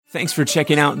Thanks for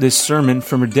checking out this sermon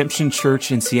from Redemption Church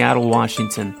in Seattle,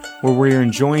 Washington, where we're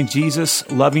enjoying Jesus,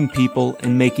 loving people,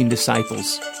 and making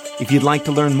disciples. If you'd like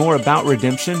to learn more about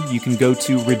Redemption, you can go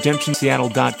to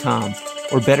redemptionseattle.com,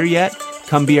 or better yet,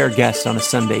 come be our guest on a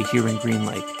Sunday here in Green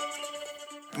Lake.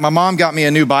 My mom got me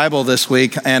a new Bible this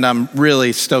week, and I'm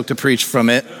really stoked to preach from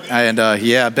it. And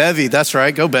Bevy, that's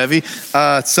right, go Bevy.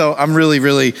 So I'm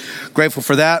really grateful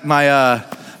for that. My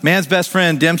man's best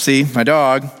friend, Dempsey, my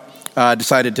dog,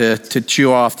 decided to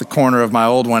chew off the corner of my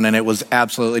old one, and it was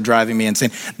absolutely driving me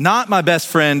insane. Not my best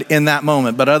friend in that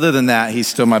moment, but other than that, he's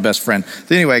still my best friend.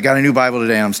 So anyway, I got a new Bible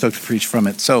today, and I'm stoked to preach from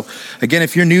it. So again,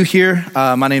 if you're new here,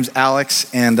 my name's Alex,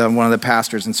 and I'm one of the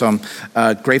pastors, and so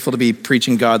I'm grateful to be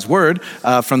preaching God's word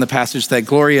from the passage that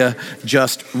Gloria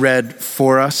just read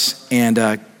for us. And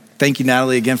thank you,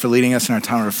 Natalie, again for leading us in our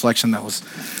time of reflection. That was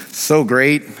so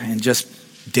great, and just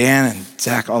Dan and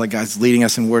Zach, all the guys leading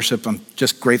us in worship. I'm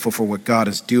just grateful for what God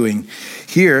is doing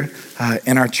here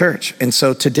in our church. And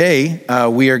so today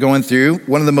we are going through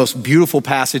one of the most beautiful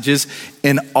passages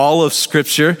in all of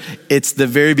Scripture. It's the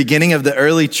very beginning of the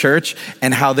early church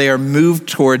and how they are moved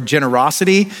toward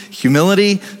generosity,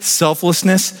 humility,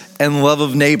 selflessness, and love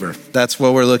of neighbor. That's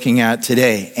what we're looking at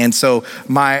today. And so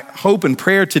my hope and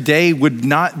prayer today would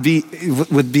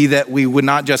be that we would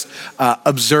not just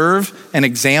observe an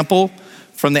example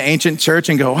from the ancient church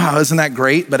and go, wow, isn't that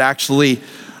great? But actually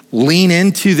lean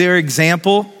into their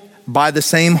example by the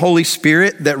same Holy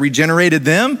Spirit that regenerated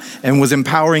them and was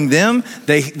empowering them.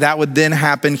 That would then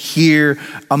happen here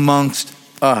amongst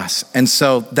us. And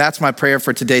so that's my prayer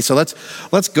for today. So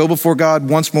let's go before God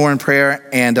once more in prayer,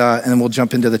 and then we'll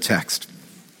jump into the text.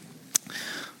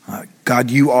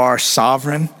 God, you are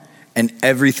sovereign and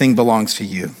everything belongs to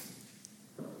you.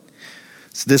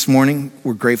 So this morning,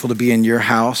 we're grateful to be in your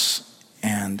house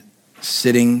and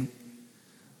sitting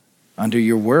under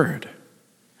your word.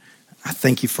 I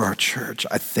thank you for our church.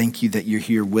 I thank you that you're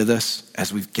here with us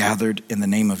as we've gathered in the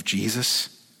name of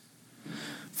Jesus.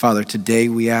 Father, today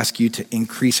we ask you to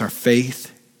increase our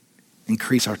faith,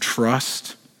 increase our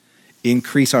trust,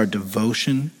 increase our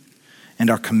devotion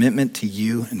and our commitment to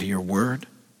you and to your word.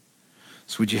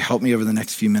 So would you help me over the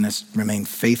next few minutes remain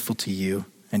faithful to you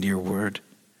and to your word?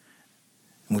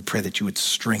 And we pray that you would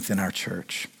strengthen our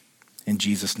church. In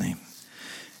Jesus' name,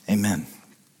 amen.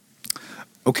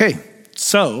 Okay,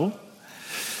 so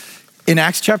in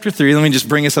Acts chapter 3, let me just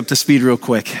bring us up to speed real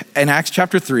quick. In Acts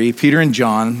chapter 3, Peter and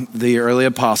John, the early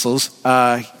apostles,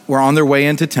 were on their way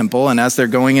into temple, and as they're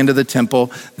going into the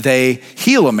temple, they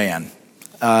heal a man.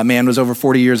 Man was over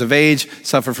 40 years of age,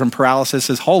 suffered from paralysis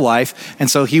his whole life, and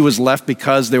so he was left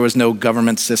because there was no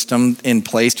government system in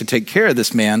place to take care of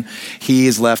this man. He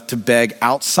is left to beg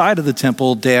outside of the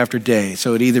temple day after day. So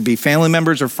it'd either be family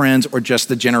members or friends or just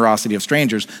the generosity of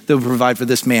strangers that would provide for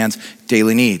this man's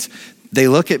daily needs. They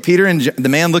look at Peter, and the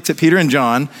man looks at Peter and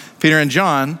John. Peter and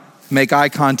John make eye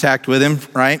contact with him,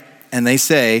 right? And they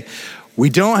say, we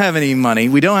don't have any money,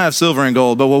 we don't have silver and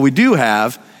gold, but what we do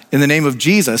have, in the name of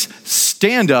Jesus,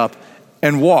 stand up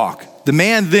and walk. The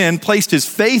man then placed his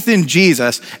faith in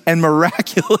Jesus and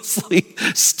miraculously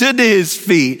stood to his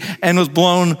feet and was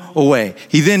blown away.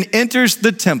 He then enters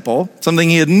the temple, something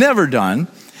he had never done,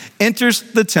 enters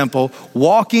the temple,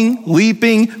 walking,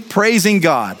 leaping, praising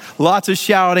God. Lots of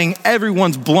shouting,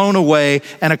 everyone's blown away,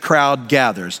 and a crowd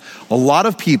gathers. A lot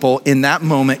of people in that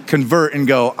moment convert and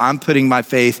go, I'm putting my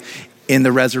faith in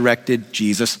the resurrected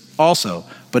Jesus also.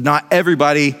 But not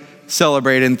everybody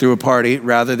celebrated and threw a party.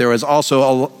 Rather, there was also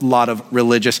a lot of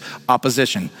religious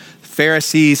opposition.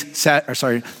 Pharisees,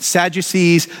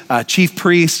 Sadducees, chief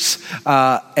priests,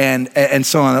 and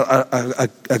so on.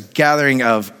 A gathering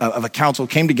of a council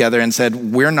came together and said,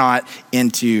 we're not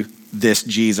into this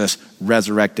Jesus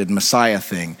resurrected Messiah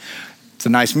thing. It's a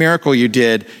nice miracle you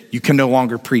did. You can no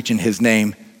longer preach in his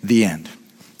name, the end.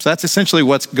 So that's essentially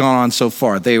what's gone on so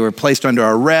far. They were placed under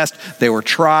arrest. They were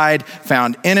tried,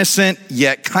 found innocent,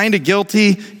 yet kind of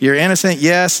guilty. You're innocent,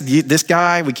 yes. This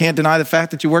guy, we can't deny the fact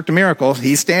that you worked a miracle.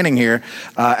 He's standing here.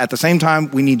 At the same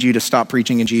time, we need you to stop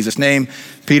preaching in Jesus' name.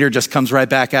 Peter just comes right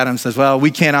back at him and says, well,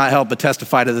 we cannot help but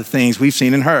testify to the things we've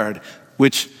seen and heard,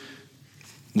 which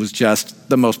was just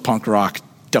the most punk rock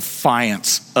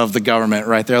defiance of the government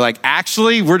right there. Like,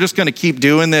 actually, we're just going to keep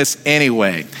doing this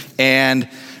anyway. And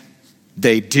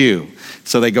they do.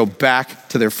 So they go back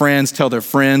to their friends, tell their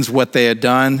friends what they had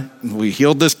done. We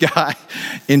healed this guy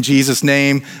in Jesus'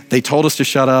 name. They told us to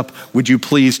shut up. Would you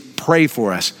please pray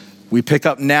for us? We pick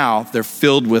up now. They're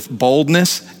filled with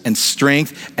boldness and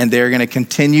strength, and they're going to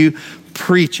continue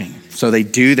preaching. So they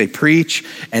preach.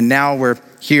 And now we're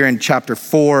here in chapter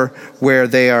 4 where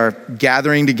they are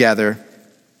gathering together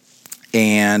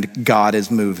and God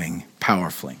is moving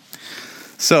powerfully.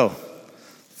 So,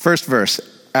 first verse,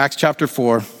 Acts chapter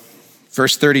 4,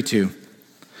 verse 32.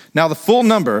 Now the full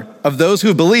number of those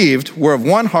who believed were of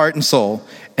one heart and soul,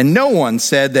 and no one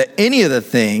said that any of the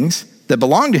things that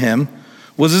belonged to him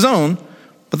was his own,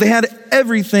 but they had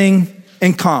everything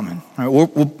in common. All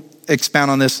right, we'll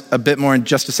expound on this a bit more in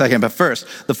just a second, but first,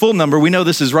 the full number, we know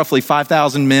this is roughly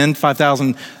 5,000 men.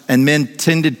 5,000 and men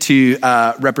tended to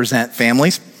represent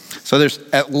families. So there's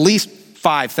at least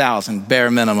 5,000,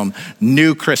 bare minimum,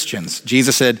 new Christians.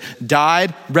 Jesus said,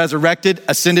 died, resurrected,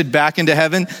 ascended back into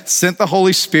heaven, sent the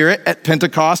Holy Spirit at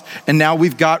Pentecost, and now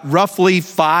we've got roughly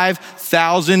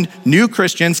 5,000 new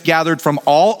Christians gathered from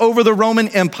all over the Roman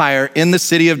Empire in the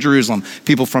city of Jerusalem.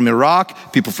 People from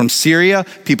Iraq, people from Syria,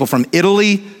 people from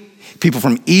Italy, people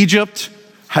from Egypt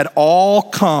had all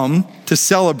come to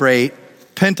celebrate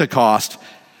Pentecost,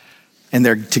 and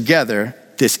they're together,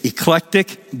 this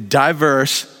eclectic,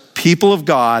 diverse people of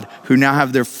God who now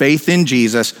have their faith in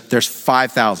Jesus. There's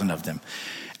 5,000 of them.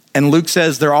 And Luke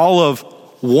says they're all of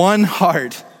one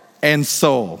heart and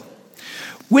soul,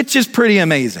 which is pretty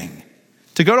amazing.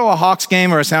 To go to a Hawks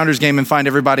game or a Sounders game and find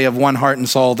everybody of one heart and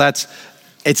soul,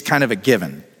 it's kind of a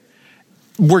given.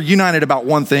 We're united about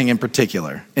one thing in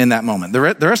particular in that moment. The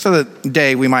rest of the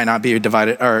day, we might not be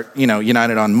divided or,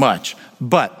 united on much,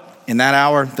 but in that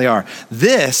hour, they are.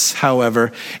 This,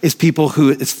 however, is people who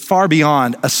is far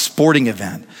beyond a sporting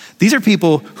event. These are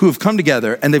people who have come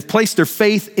together and they've placed their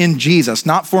faith in Jesus,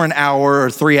 not for an hour or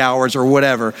 3 hours or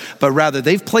whatever, but rather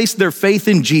they've placed their faith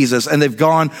in Jesus and they've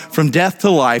gone from death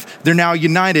to life. They're now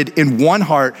united in one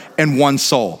heart and one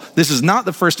soul. This is not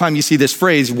the first time you see this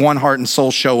phrase, one heart and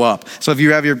soul, show up. So if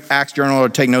you have your Acts journal or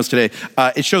take notes today,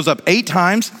 it shows up 8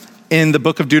 times in the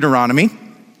book of Deuteronomy.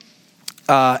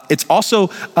 It's also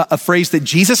a phrase that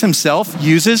Jesus himself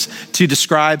uses to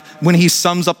describe when he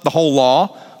sums up the whole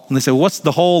law. When they say, what's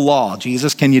the whole law?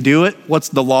 Jesus, can you do it? What's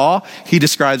the law? He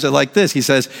describes it like this. He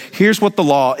says, here's what the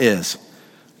law is.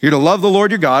 You're to love the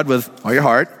Lord your God with all your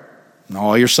heart and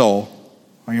all your soul,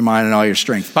 all your mind and all your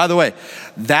strength. By the way,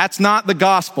 that's not the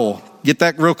gospel. Get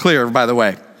that real clear, by the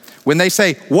way. When they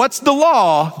say, what's the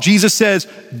law? Jesus says,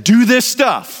 do this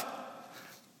stuff.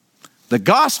 The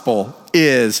gospel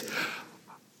is,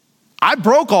 I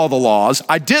broke all the laws.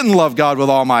 I didn't love God with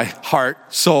all my heart,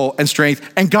 soul, and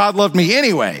strength, and God loved me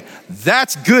anyway.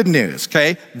 That's good news,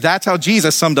 okay? That's how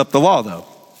Jesus summed up the law, though.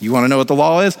 You want to know what the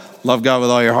law is? Love God with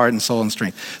all your heart and soul and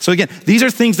strength. So again, these are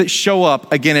things that show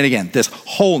up again and again. This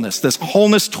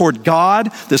wholeness toward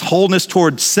God, this wholeness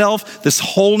toward self, this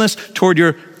wholeness toward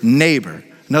your neighbor.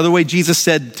 Another way Jesus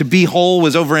said to be whole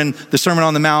was over in the Sermon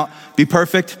on the Mount. Be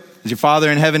perfect as your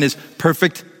Father in heaven is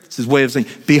perfect. It's his way of saying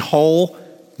be whole.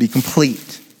 Be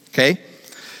complete, okay?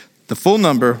 The full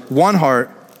number, one heart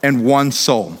and one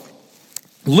soul.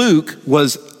 Luke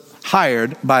was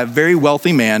hired by a very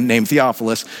wealthy man named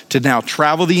Theophilus to now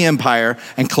travel the empire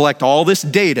and collect all this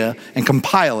data and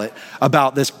compile it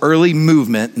about this early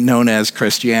movement known as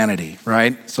Christianity,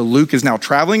 right? So Luke is now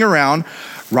traveling around,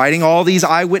 writing all these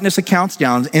eyewitness accounts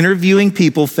down, interviewing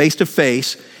people face to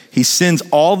face. He sends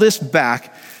all this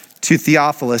back to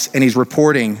Theophilus and he's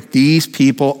reporting these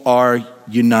people are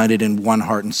united in one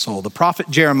heart and soul. The prophet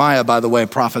Jeremiah, by the way,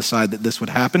 prophesied that this would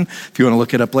happen. If you want to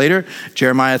look it up later,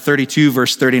 Jeremiah 32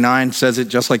 verse 39 says it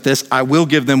just like this. I will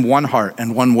give them one heart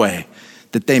and one way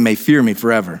that they may fear me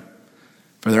forever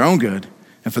for their own good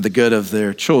and for the good of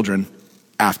their children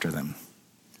after them.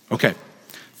 Okay,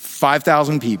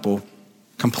 5,000 people,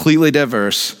 completely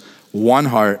diverse, one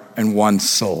heart and one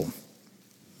soul.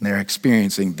 They're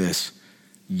experiencing this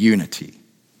unity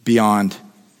beyond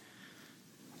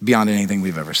anything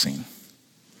we've ever seen,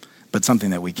 but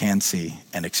something that we can see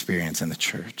and experience in the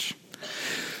church.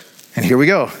 And here we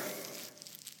go.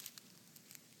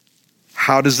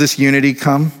 How does this unity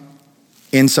come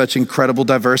in such incredible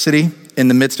diversity in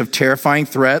the midst of terrifying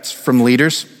threats from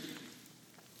leaders?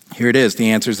 Here it is. The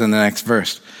answer's in the next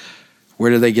verse. Where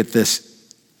do they get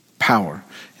this power?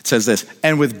 It says this,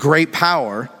 and with great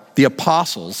power, the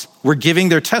apostles were giving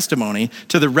their testimony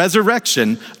to the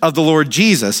resurrection of the Lord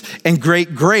Jesus, and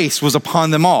great grace was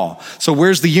upon them all. So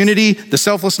where's the unity, the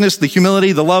selflessness, the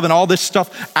humility, the love, and all this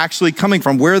stuff actually coming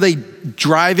from? Where are they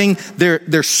driving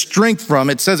their strength from?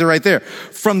 It says it right there.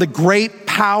 From the great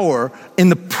power in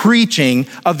the preaching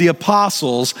of the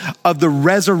apostles of the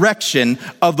resurrection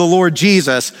of the Lord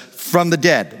Jesus from the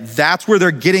dead. That's where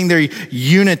they're getting their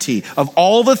unity of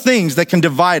all the things that can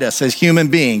divide us as human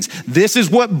beings. This is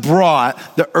what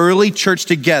brought the early church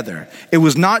together. It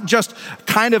was not just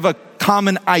kind of a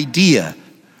common idea,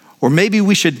 or maybe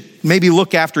we should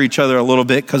look after each other a little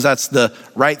bit because that's the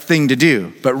right thing to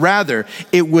do. But rather,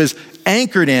 it was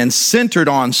anchored in, centered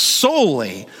on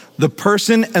solely the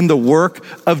person and the work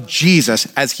of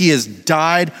Jesus as he has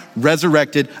died,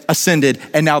 resurrected, ascended,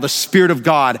 and now the Spirit of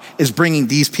God is bringing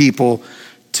these people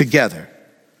together.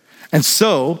 And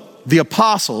so the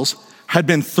apostles had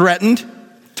been threatened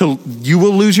to, you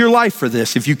will lose your life for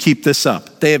this if you keep this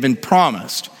up. They have been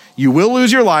promised, you will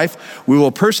lose your life. We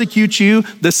will persecute you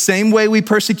the same way we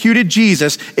persecuted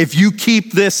Jesus if you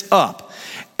keep this up.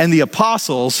 And the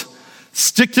apostles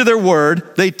stick to their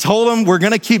word. They told them, we're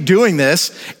going to keep doing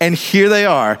this. And here they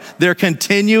are. They're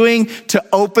continuing to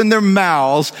open their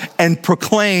mouths and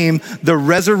proclaim the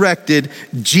resurrected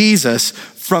Jesus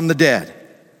from the dead.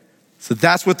 So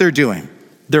that's what they're doing.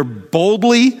 They're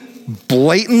boldly,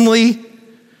 blatantly,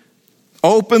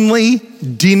 openly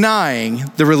denying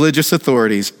the religious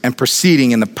authorities and proceeding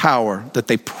in the power that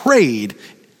they prayed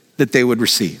that they would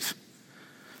receive.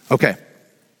 Okay.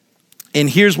 And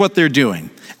here's what they're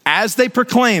doing. As they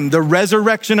proclaim the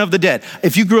resurrection of the dead.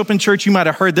 If you grew up in church, you might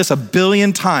have heard this 1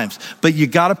 billion times, but you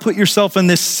got to put yourself in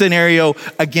this scenario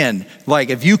again. Like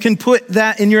if you can put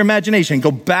that in your imagination,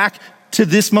 go back to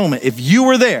this moment. If you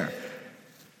were there,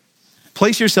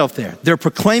 place yourself there. They're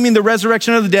proclaiming the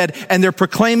resurrection of the dead, and they're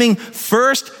proclaiming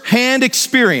first-hand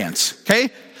experience, okay?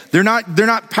 They're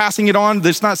not passing it on.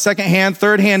 This is not second-hand,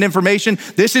 third-hand information.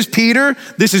 This is Peter.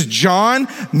 This is John.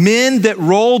 Men that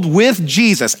rolled with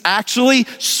Jesus actually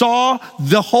saw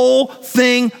the whole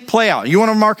thing play out. You want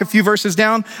to mark a few verses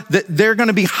down? That they're going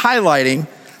to be highlighting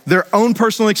their own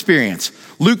personal experience.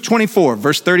 Luke 24,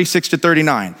 verse 36 to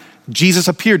 39. Jesus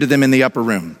appeared to them in the upper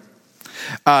room.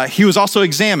 He was also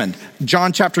examined.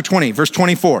 John chapter 20, verse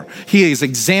 24. He is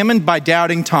examined by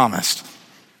doubting Thomas.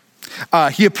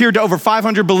 He appeared to over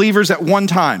 500 believers at one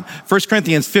time. 1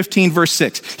 Corinthians 15, verse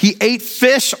 6. He ate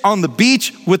fish on the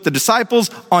beach with the disciples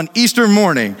on Easter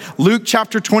morning. Luke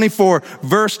chapter 24,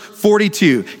 verse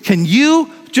 42. Can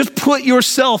you just put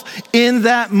yourself in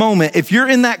that moment? If you're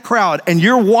in that crowd and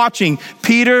you're watching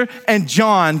Peter and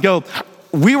John go,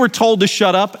 we were told to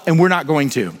shut up and we're not going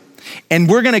to. And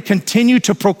we're going to continue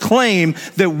to proclaim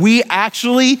that we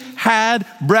actually had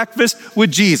breakfast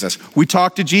with Jesus. We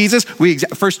talked to Jesus. Read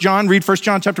 1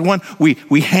 John chapter 1.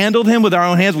 We handled him with our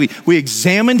own hands. We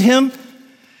examined him.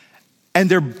 And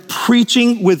they're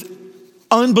preaching with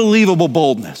unbelievable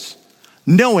boldness,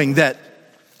 knowing that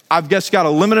I've just got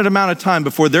a limited amount of time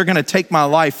before they're going to take my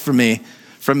life from me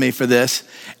for this.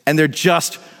 And they're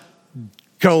just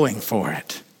going for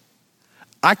it.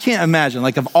 I can't imagine,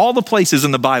 like of all the places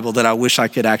in the Bible that I wish I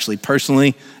could actually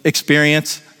personally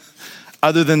experience,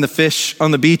 other than the fish on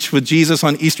the beach with Jesus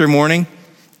on Easter morning,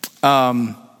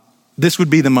 this would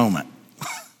be the moment.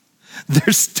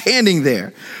 They're standing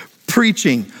there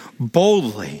preaching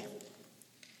boldly.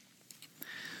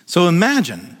 So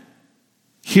imagine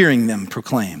hearing them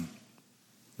proclaim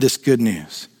this good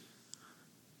news.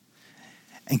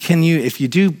 And can you, if you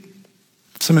do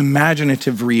some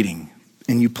imaginative reading,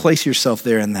 and you place yourself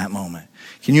there in that moment.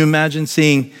 Can you imagine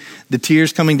seeing the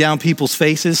tears coming down people's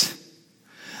faces?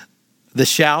 The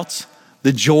shouts,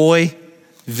 the joy,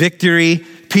 victory.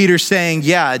 Peter saying,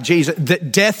 yeah, Jesus,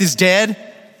 death is dead.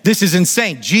 This is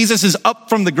insane. Jesus is up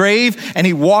from the grave and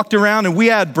he walked around and we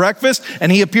had breakfast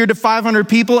and he appeared to 500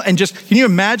 people and just, can you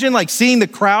imagine like seeing the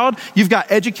crowd? You've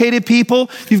got educated people.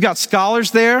 You've got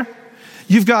scholars there.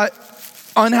 You've got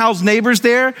unhoused neighbors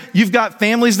there. You've got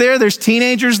families there. There's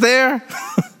teenagers there.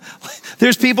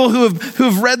 There's people who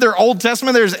have read their Old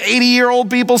Testament. There's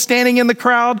 80-year-old people standing in the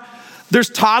crowd. There's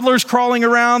toddlers crawling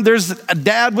around. There's a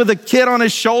dad with a kid on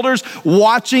his shoulders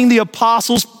watching the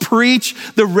apostles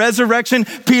preach the resurrection.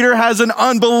 Peter has an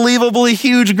unbelievably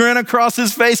huge grin across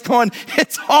his face going,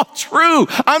 it's all true.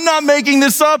 I'm not making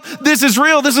this up. This is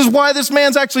real. This is why this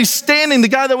man's actually standing. The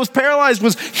guy that was paralyzed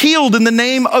was healed in the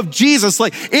name of Jesus.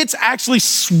 Like it's actually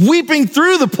sweeping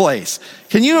through the place.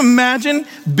 Can you imagine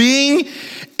being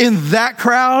in that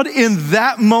crowd, in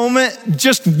that moment,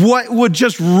 just what would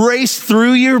just race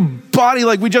through your body,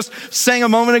 like we just sang a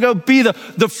moment ago, be the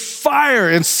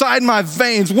fire inside my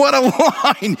veins. What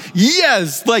a line.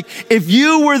 Yes, like if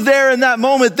you were there in that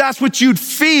moment, that's what you'd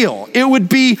feel. It would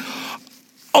be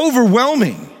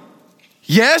overwhelming.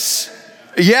 Yes?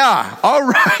 Yeah, all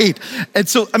right. And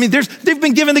so, I mean, they've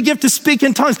been given the gift to speak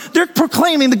in tongues. They're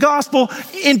proclaiming the gospel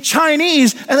in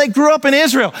Chinese and they grew up in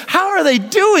Israel. How are they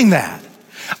doing that?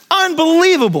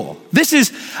 Unbelievable.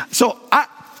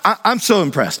 I'm so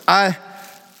impressed. I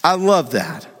love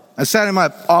that. I sat in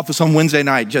my office on Wednesday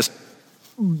night just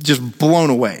blown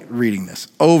away reading this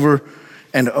over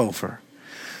and over.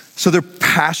 So they're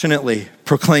passionately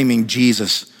proclaiming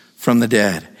Jesus from the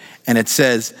dead. And it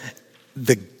says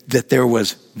that there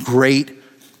was great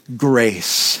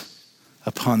grace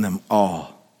upon them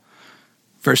all.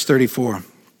 Verse 34,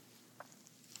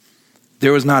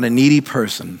 there was not a needy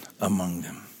person among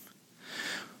them.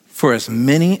 For as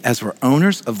many as were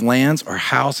owners of lands or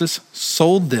houses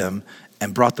sold them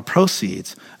and brought the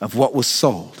proceeds of what was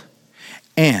sold,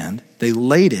 and they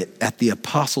laid it at the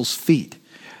apostles' feet,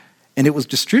 and it was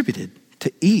distributed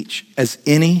to each as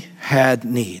any had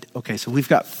need. Okay, so we've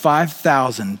got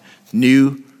 5,000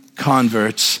 new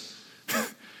converts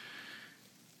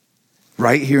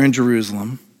right here in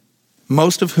Jerusalem,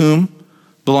 most of whom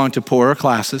belong to poorer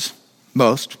classes.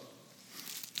 Most.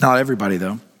 Not everybody,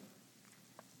 though.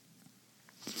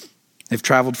 They've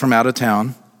traveled from out of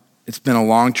town. It's been a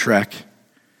long trek,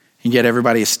 and yet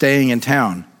everybody is staying in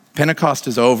town. Pentecost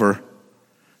is over,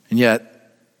 and yet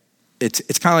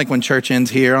it's kind of like when church ends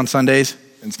here on Sundays.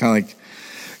 It's kind of like,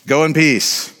 go in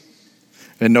peace,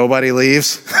 and nobody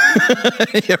leaves.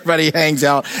 Everybody hangs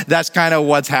out. That's kind of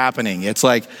what's happening. It's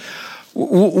like,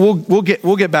 we'll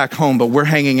get back home, but we're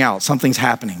hanging out. Something's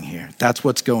happening here. That's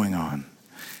what's going on.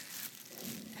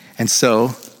 And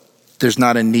so there's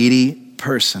not a needy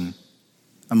person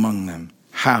among them.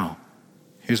 How?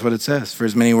 Here's what it says. For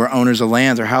as many were owners of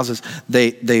lands or houses,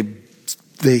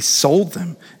 they sold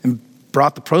them and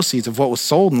brought the proceeds of what was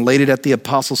sold and laid it at the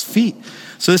apostles' feet.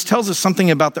 So this tells us something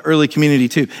about the early community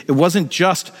too. It wasn't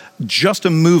just a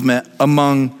movement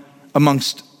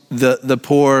amongst the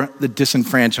poor, the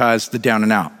disenfranchised, the down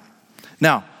and out.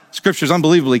 Now, Scripture's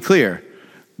unbelievably clear.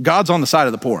 God's on the side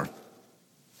of the poor.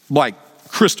 Like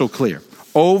crystal clear.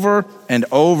 Over and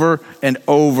over and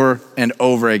over and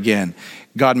over again.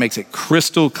 God makes it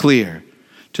crystal clear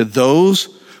to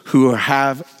those who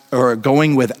are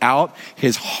going without.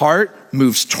 His heart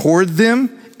moves toward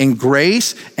them in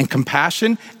grace and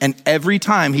compassion. And every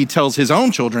time he tells his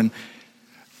own children,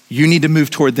 you need to move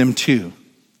toward them too.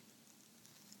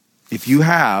 If you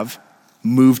have,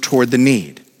 move toward the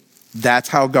need. That's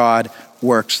how God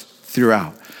works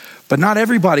throughout. But not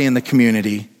everybody in the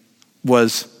community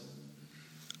was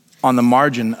on the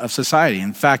margin of society.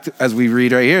 In fact, as we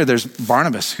read right here, there's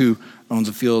Barnabas who owns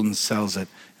a field and sells it.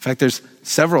 In fact, there's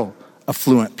several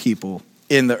affluent people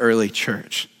in the early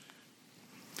church.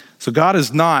 So God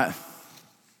is not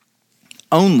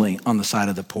only on the side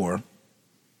of the poor.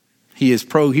 He is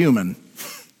pro-human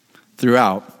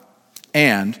throughout,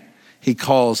 and he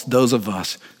calls those of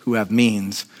us who have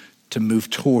means to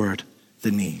move toward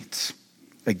the needs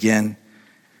again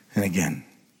and again.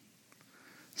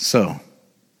 So,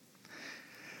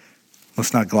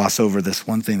 let's not gloss over this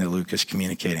one thing that Luke is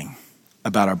communicating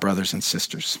about our brothers and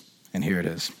sisters. And here it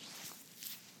is.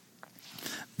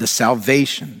 The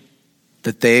salvation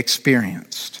that they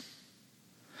experienced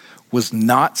was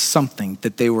not something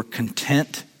that they were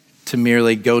content to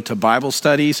merely go to Bible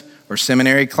studies or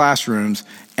seminary classrooms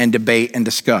and debate and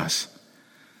discuss.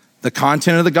 The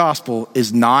content of the gospel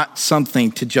is not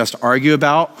something to just argue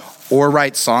about or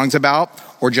write songs about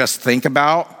or just think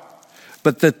about,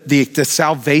 but the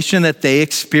salvation that they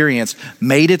experienced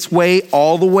made its way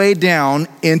all the way down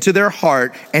into their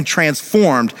heart and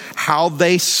transformed how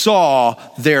they saw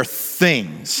their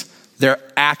things, their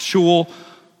actual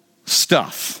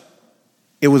stuff.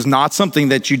 It was not something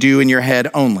that you do in your head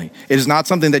only. It is not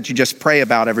something that you just pray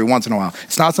about every once in a while.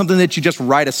 It's not something that you just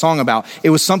write a song about. It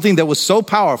was something that was so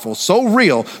powerful, so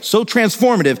real, so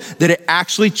transformative that it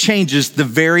actually changes the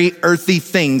very earthy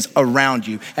things around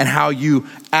you and how you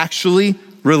actually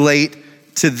relate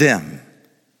to them.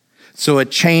 So it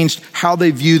changed how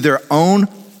they view their own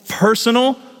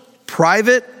personal,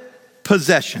 private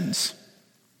possessions.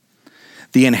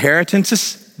 The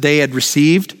inheritances they had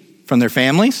received from their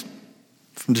families,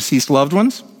 from deceased loved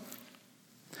ones,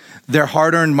 their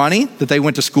hard-earned money that they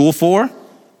went to school for,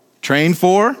 trained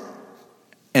for,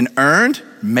 and earned,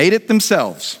 made it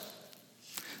themselves.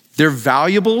 Their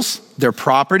valuables, their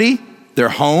property, their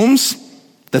homes,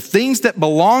 the things that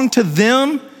belong to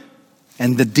them,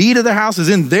 and the deed of their house is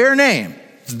in their name.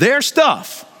 It's their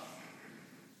stuff.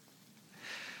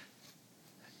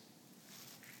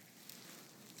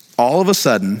 All of a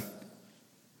sudden,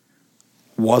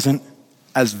 wasn't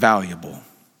as valuable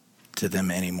to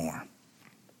them anymore.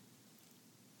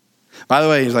 By the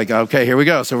way, he's like, okay, here we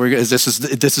go. So this is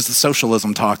the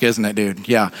socialism talk, isn't it, dude?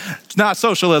 Yeah. It's not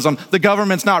socialism. The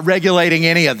government's not regulating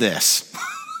any of this.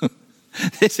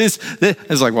 It's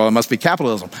like, well, it must be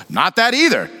capitalism. Not that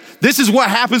either. This is what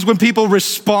happens when people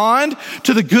respond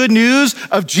to the good news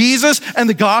of Jesus and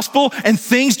the gospel, and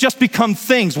things just become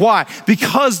things. Why?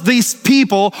 Because these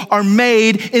people are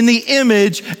made in the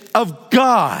image of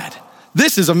God.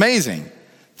 This is amazing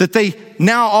that they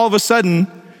now all of a sudden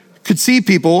could see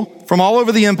people from all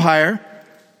over the empire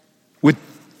with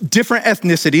different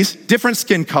ethnicities, different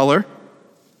skin color,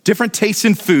 different tastes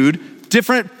in food,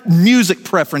 different music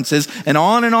preferences, and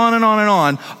on and on and on and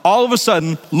on, all of a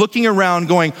sudden looking around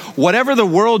going, whatever the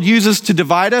world uses to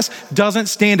divide us doesn't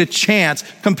stand a chance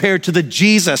compared to the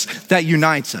Jesus that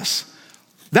unites us.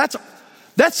 That's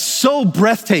so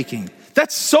breathtaking.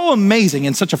 That's so amazing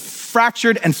in such a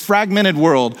fractured and fragmented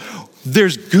world.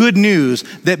 There's good news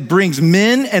that brings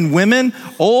men and women,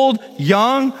 old,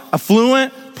 young,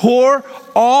 affluent, poor,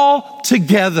 all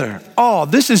together. Oh,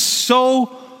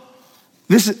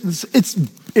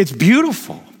 it's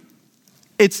beautiful.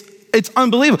 It's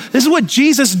unbelievable. This is what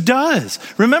Jesus does.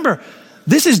 Remember,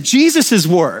 this is Jesus's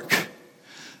work.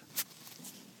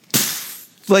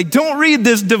 Like, don't read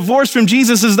this divorce from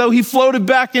Jesus as though he floated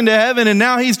back into heaven and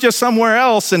now he's just somewhere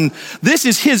else. And this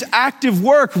is his active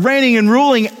work, reigning and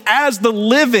ruling as the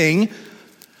living,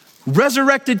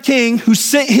 resurrected king who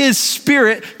sent his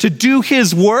spirit to do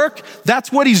his work.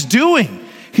 That's what he's doing.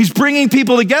 He's bringing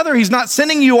people together. He's not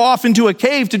sending you off into a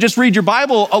cave to just read your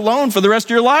Bible alone for the rest of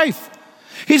your life.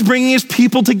 He's bringing his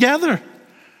people together.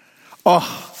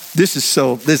 Oh, this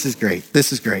is great.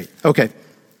 This is great. Okay.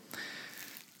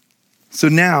 So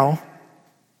now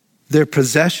their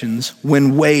possessions,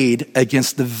 when weighed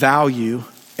against the value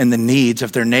and the needs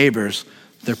of their neighbors,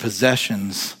 their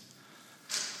possessions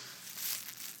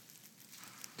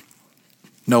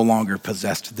no longer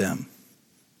possessed them.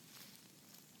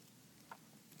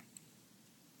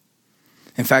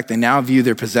 In fact, they now view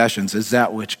their possessions as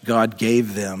that which God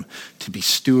gave them to be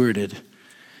stewarded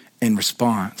in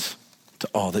response to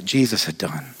all that Jesus had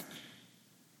done.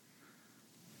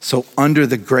 So under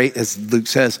the great, as Luke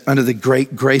says, under the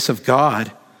great grace of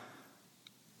God,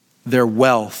 their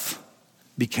wealth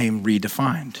became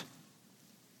redefined.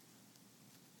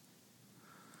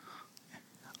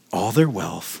 All their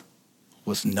wealth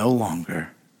was no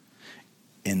longer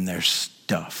in their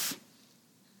stuff.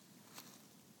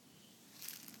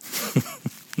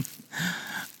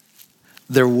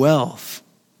 Their wealth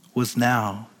was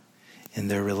now in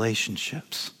their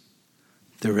relationships.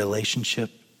 Their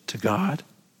relationship to God,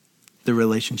 the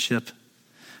relationship,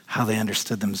 how they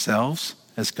understood themselves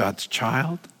as God's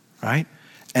child, right?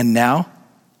 And now,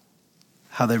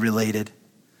 how they related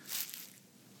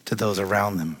to those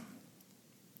around them.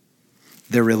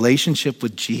 Their relationship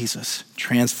with Jesus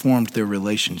transformed their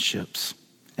relationships,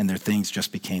 and their things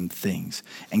just became things.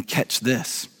 And catch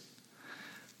this.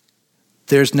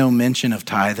 There's no mention of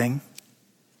tithing.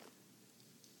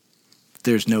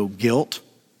 There's no guilt.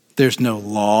 There's no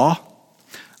law.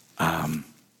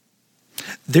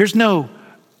 There's no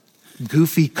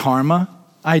goofy karma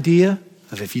idea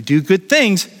of if you do good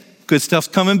things, good stuff's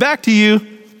coming back to you.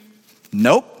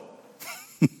 Nope.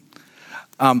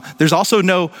 There's also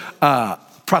no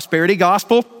prosperity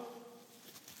gospel.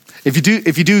 If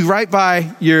you do right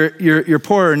by your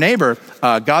poorer neighbor,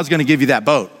 God's going to give you that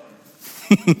boat.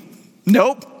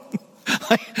 Nope.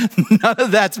 None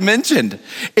of that's mentioned.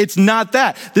 It's not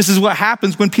that. This is what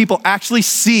happens when people actually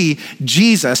see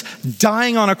Jesus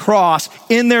dying on a cross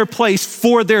in their place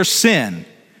for their sin.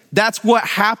 That's what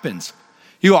happens.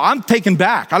 You go, I'm taken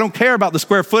back. I don't care about the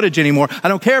square footage anymore. I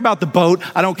don't care about the boat.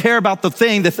 I don't care about the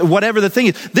thing, whatever the thing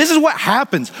is. This is what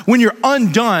happens when you're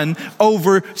undone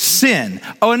over sin,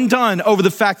 undone over the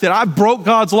fact that I broke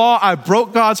God's law, I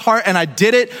broke God's heart, and I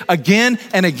did it again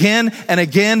and again and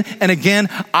again and again.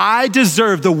 I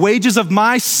deserve, the wages of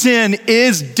my sin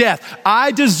is death.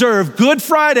 I deserve Good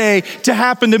Friday to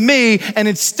happen to me, and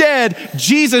instead,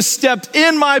 Jesus stepped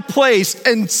in my place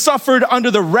and suffered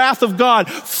under the wrath of God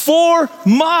for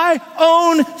my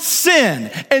own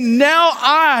sin. And now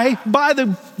I, by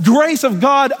the grace of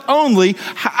God only,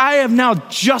 I am now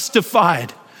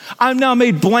justified. I'm now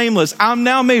made blameless. I'm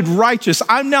now made righteous.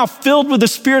 I'm now filled with the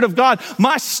Spirit of God.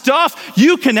 My stuff,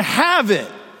 you can have it.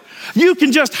 You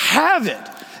can just have it.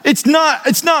 It's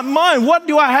not mine. What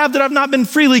do I have that I've not been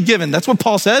freely given? That's what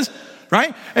Paul says,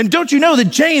 right? And don't you know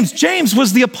that James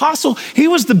was the apostle. He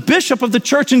was the bishop of the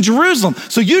church in Jerusalem.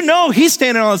 So you know he's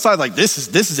standing on the side like, this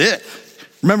is it.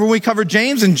 Remember when we covered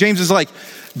James, and James is like,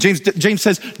 James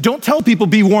says, don't tell people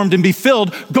be warmed and be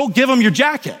filled. Go give them your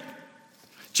jacket.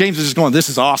 James is just going, this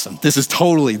is awesome. This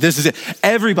is it.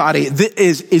 Everybody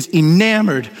is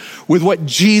enamored with what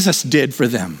Jesus did for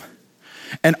them.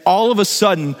 And all of a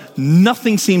sudden,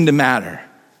 nothing seemed to matter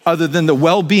other than the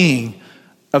well-being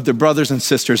of their brothers and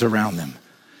sisters around them.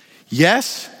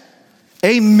 Yes?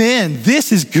 Amen.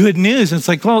 This is good news. It's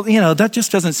like, well, that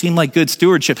just doesn't seem like good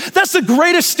stewardship. That's the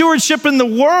greatest stewardship in the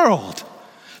world.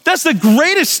 That's the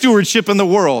greatest stewardship in the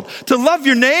world. To love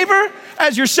your neighbor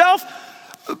as yourself.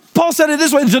 Paul said it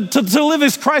this way, to live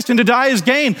as Christ and to die as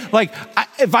gain. Like,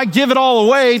 if I give it all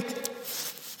away,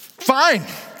 fine.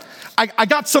 I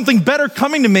got something better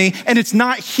coming to me, and it's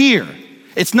not here.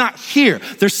 It's not here.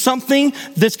 There's something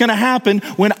that's going to happen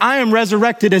when I am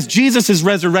resurrected as Jesus is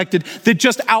resurrected that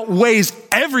just outweighs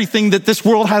everything that this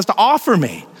world has to offer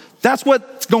me. That's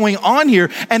what's going on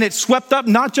here. And it swept up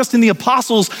not just in the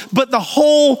apostles, but the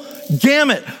whole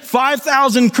gamut.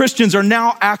 5,000 Christians are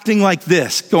now acting like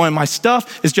this, going, my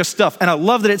stuff is just stuff. And I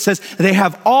love that it says they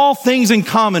have all things in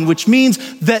common, which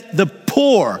means that the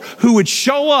poor who would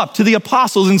show up to the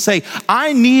apostles and say,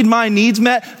 I need my needs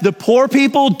met, the poor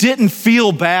people didn't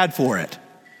feel bad for it.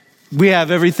 We have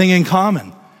everything in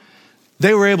common.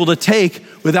 They were able to take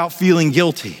without feeling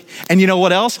guilty. And you know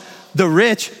what else? The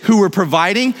rich who were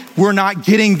providing were not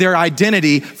getting their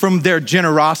identity from their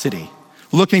generosity.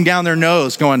 Looking down their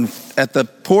nose, going at the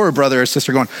poor brother or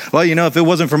sister going, well, if it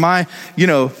wasn't for my,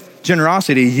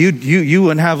 generosity, you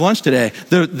wouldn't have lunch today.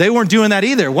 They weren't doing that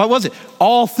either. What was it?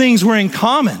 All things were in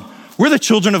common. We're the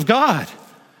children of God.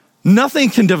 Nothing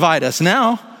can divide us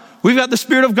now. We've got the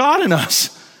Spirit of God in us.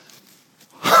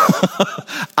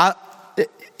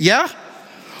 Yeah?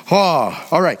 Oh,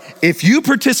 all right. If you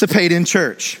participate in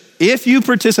church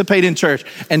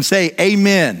and say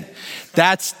amen,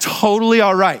 that's totally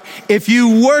all right. If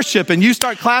you worship and you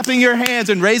start clapping your hands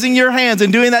and raising your hands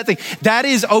and doing that thing, that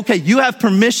is okay. You have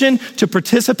permission to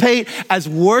participate as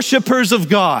worshipers of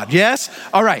God. Yes?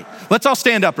 All right. Let's all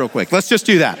stand up real quick. Let's just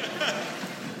do that.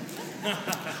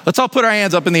 Let's all put our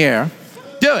hands up in the air.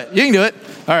 Do it. You can do it.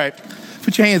 All right.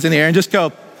 Put your hands in the air and just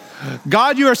go,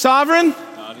 God, you are sovereign.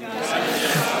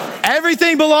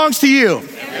 Everything belongs to you.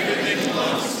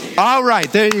 All right,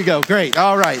 there you go. Great.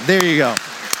 All right, there you go.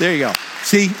 There you go.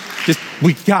 See,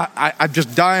 I'm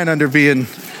just dying under being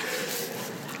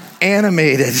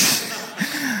animated.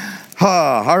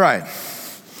 All right.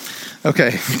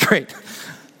 Okay, great.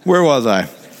 Where was I?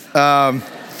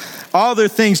 All their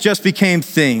things just became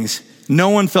things. No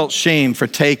one felt shame for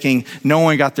taking. No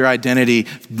one got their identity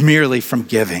merely from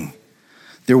giving.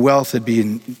 Their wealth had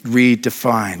been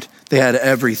redefined. They had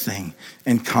everything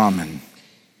in common.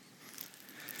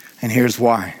 And here's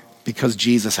why. Because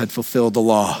Jesus had fulfilled the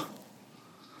law.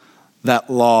 That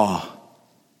law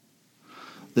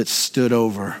that stood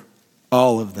over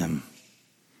all of them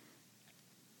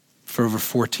for over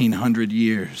 1,400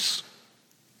 years.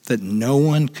 That no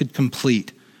one could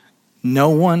complete. No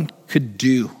one could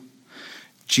do.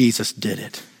 Jesus did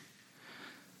it.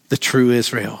 The true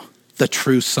Israel, the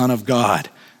true Son of God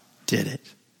did it.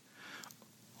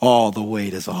 All the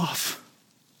weight is off.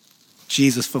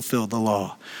 Jesus fulfilled the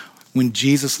law. When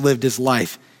Jesus lived his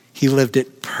life, he lived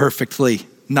it perfectly,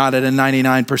 not at a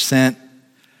 99%,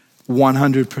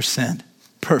 100%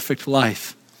 perfect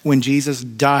life. When Jesus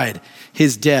died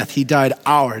his death, he died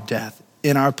our death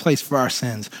in our place for our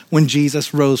sins. When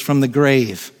Jesus rose from the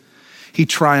grave, he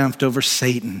triumphed over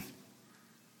Satan,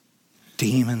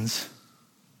 demons,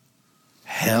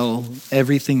 hell,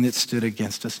 everything that stood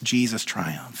against us. Jesus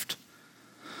triumphed.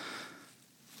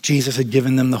 Jesus had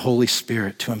given them the Holy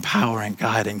Spirit to empower and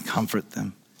guide and comfort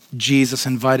them. Jesus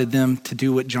invited them to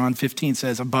do what John 15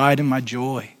 says, abide in my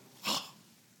joy.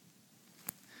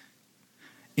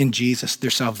 In Jesus, their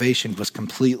salvation was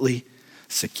completely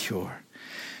secure.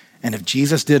 And if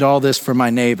Jesus did all this for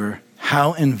my neighbor,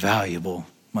 how invaluable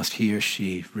must he or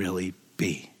she really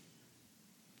be?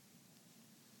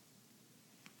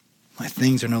 My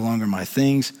things are no longer my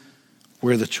things.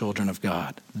 We're the children of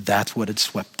God. That's what had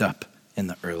swept up in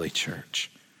the early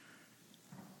church.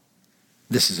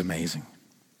 This is amazing.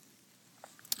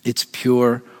 It's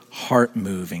pure,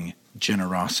 heart-moving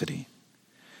generosity.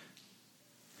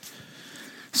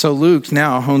 So Luke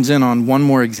now hones in on one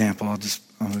more example.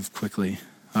 I'll move quickly.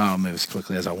 I'll move as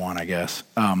quickly as I want, I guess.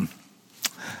 I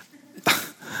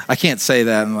can't say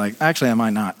that. And actually, I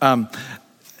might not.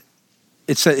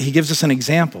 He gives us an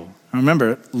example.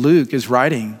 Remember, Luke is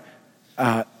writing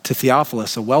to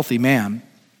Theophilus, a wealthy man,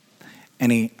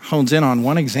 and he hones in on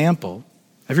one example.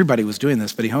 Everybody was doing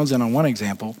this, but he hones in on one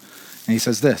example, and he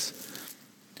says this.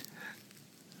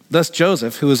 Thus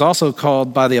Joseph, who was also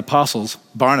called by the apostles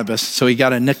Barnabas, so he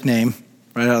got a nickname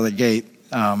right out of the gate,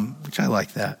 which I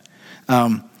like that,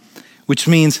 which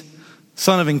means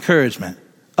son of encouragement.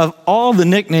 Of all the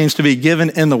nicknames to be given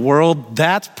in the world,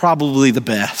 that's probably the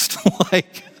best.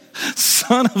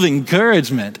 Son of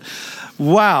encouragement.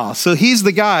 Wow. So he's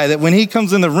the guy that when he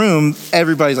comes in the room,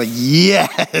 everybody's like,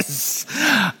 yes,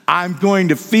 I'm going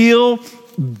to feel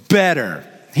better.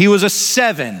 He was a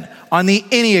 7 on the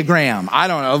Enneagram. I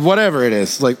don't know, whatever it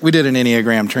is. We did an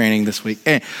Enneagram training this week.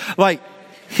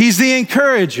 He's the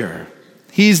encourager.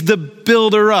 He's the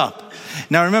builder up.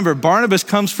 Now remember, Barnabas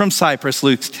comes from Cyprus,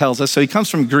 Luke tells us, so he comes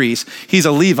from Greece. He's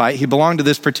a Levite. He belonged to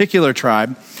this particular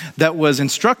tribe that was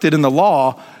instructed in the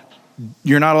law,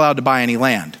 you're not allowed to buy any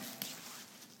land.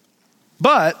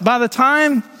 But by the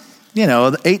time, the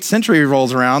 8th century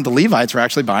rolls around, the Levites were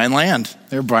actually buying land.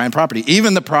 They were buying property.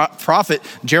 Even the prophet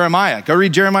Jeremiah, go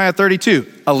read Jeremiah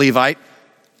 32, a Levite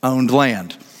owned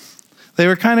land. They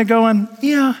were kind of going,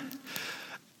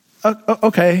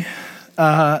 okay.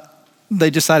 They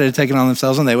decided to take it on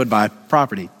themselves and they would buy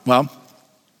property. Well,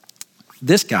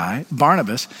 this guy,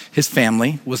 Barnabas, his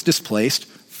family was displaced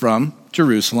from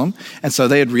Jerusalem, and so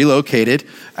they had relocated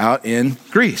out in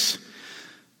Greece.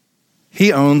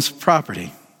 He owns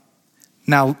property.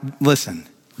 Now, listen,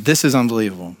 this is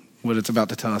unbelievable, what it's about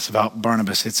to tell us about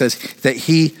Barnabas. It says that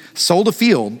he sold a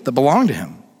field that belonged to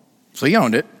him. So he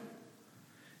owned it,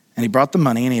 and he brought the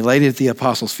money and he laid it at the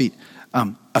apostles' feet.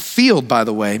 A field, by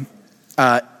the way,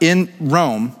 in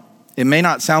Rome, it may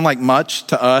not sound like much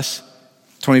to us,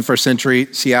 21st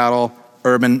century Seattle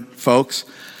urban folks.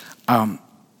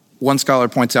 One scholar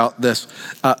points out this.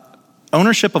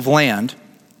 Ownership of land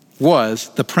was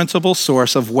the principal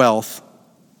source of wealth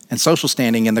and social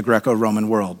standing in the Greco-Roman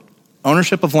world.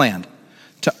 Ownership of land.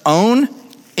 To own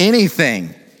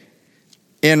anything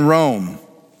in Rome,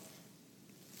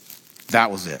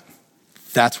 that was it.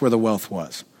 That's where the wealth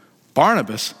was.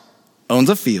 Barnabas owns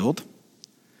a field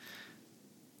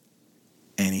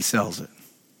and he sells it.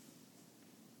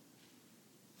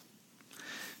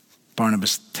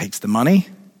 Barnabas takes the money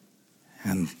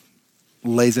and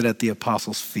lays it at the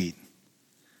apostles' feet,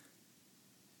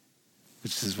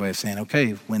 which is his way of saying,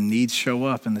 okay, when needs show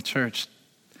up in the church,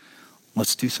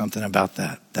 let's do something about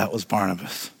that. That was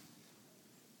Barnabas.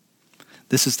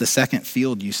 This is the second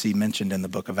field you see mentioned in the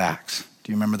book of Acts.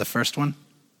 Do you remember the first one?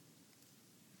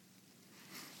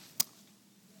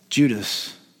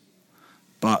 Judas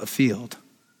bought a field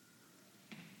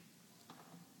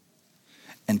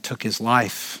and took his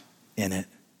life in it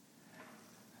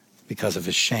because of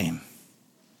his shame.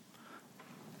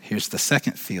 Here's the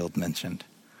second field mentioned.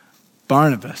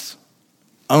 Barnabas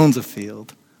owns a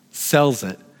field, sells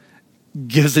it,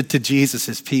 gives it to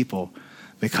Jesus' people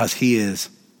because he is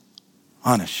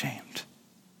unashamed.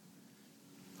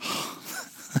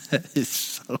 That is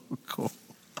so cool.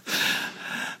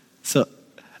 So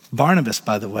Barnabas,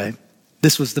 by the way,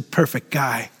 this was the perfect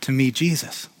guy to meet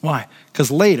Jesus. Why?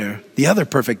 Because later, the other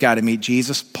perfect guy to meet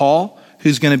Jesus, Paul,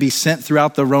 who's going to be sent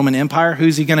throughout the Roman Empire,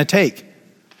 who's he going to take?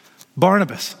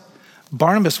 Barnabas.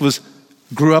 Barnabas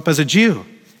grew up as a Jew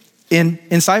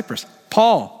in Cyprus.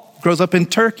 Paul grows up in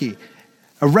Turkey.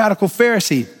 A radical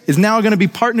Pharisee is now going to be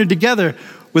partnered together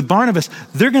with Barnabas.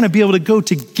 They're going to be able to go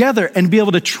together and be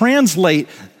able to translate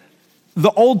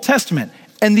the Old Testament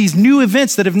and these new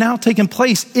events that have now taken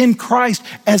place in Christ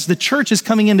as the church is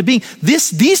coming into being.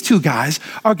 These two guys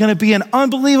are going to be an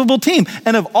unbelievable team.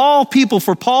 And of all people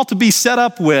for Paul to be set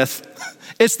up with,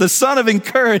 it's the son of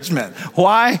encouragement.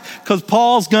 Why? Because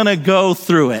Paul's going to go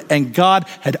through it. And God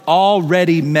had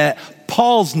already met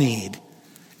Paul's need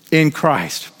in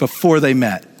Christ before they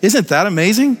met. Isn't that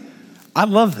amazing? I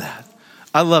love that.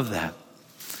 I love that.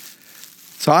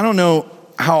 So I don't know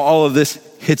how all of this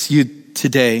hits you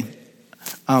today.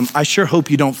 I sure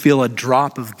hope you don't feel a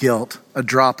drop of guilt, a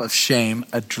drop of shame,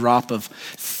 a drop of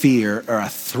fear, or a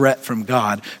threat from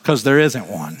God, because there isn't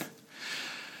one.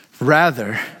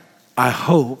 Rather, I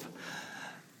hope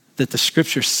that the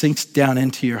scripture sinks down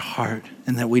into your heart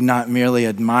and that we not merely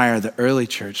admire the early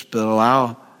church, but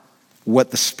allow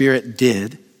what the Spirit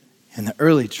did in the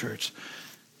early church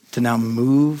to now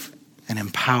move and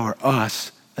empower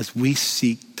us as we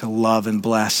seek to love and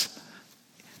bless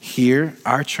here,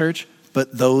 our church,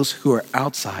 but those who are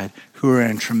outside who are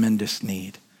in tremendous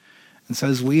need. And so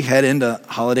as we head into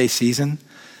holiday season,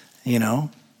 and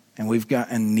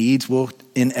needs will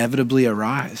inevitably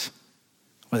arise,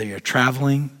 whether you're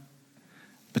traveling,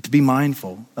 but to be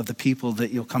mindful of the people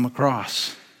that you'll come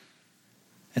across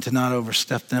and to not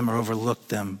overstep them or overlook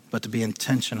them, but to be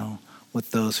intentional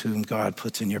with those whom God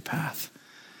puts in your path.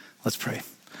 Let's pray.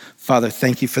 Father,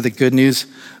 thank you for the good news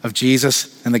of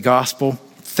Jesus and the gospel.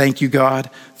 Thank you, God,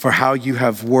 for how you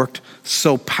have worked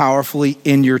so powerfully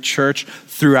in your church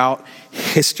throughout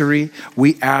history.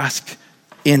 We ask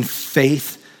in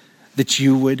faith that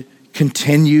you would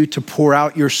continue to pour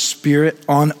out your Spirit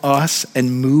on us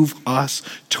and move us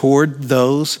toward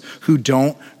those who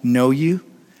don't know you,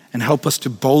 and help us to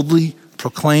boldly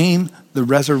proclaim the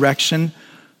resurrection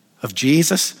of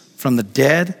Jesus from the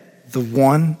dead, the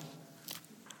one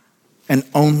and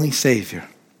only Savior.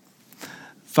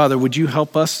 Father, would you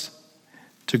help us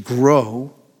to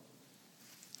grow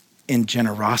in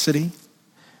generosity?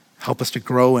 Help us to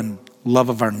grow in love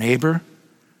of our neighbor.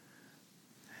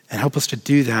 And help us to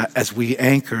do that as we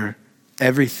anchor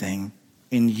everything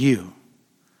in you.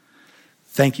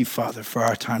 Thank you, Father, for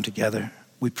our time together.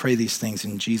 We pray these things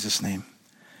in Jesus' name.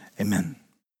 Amen.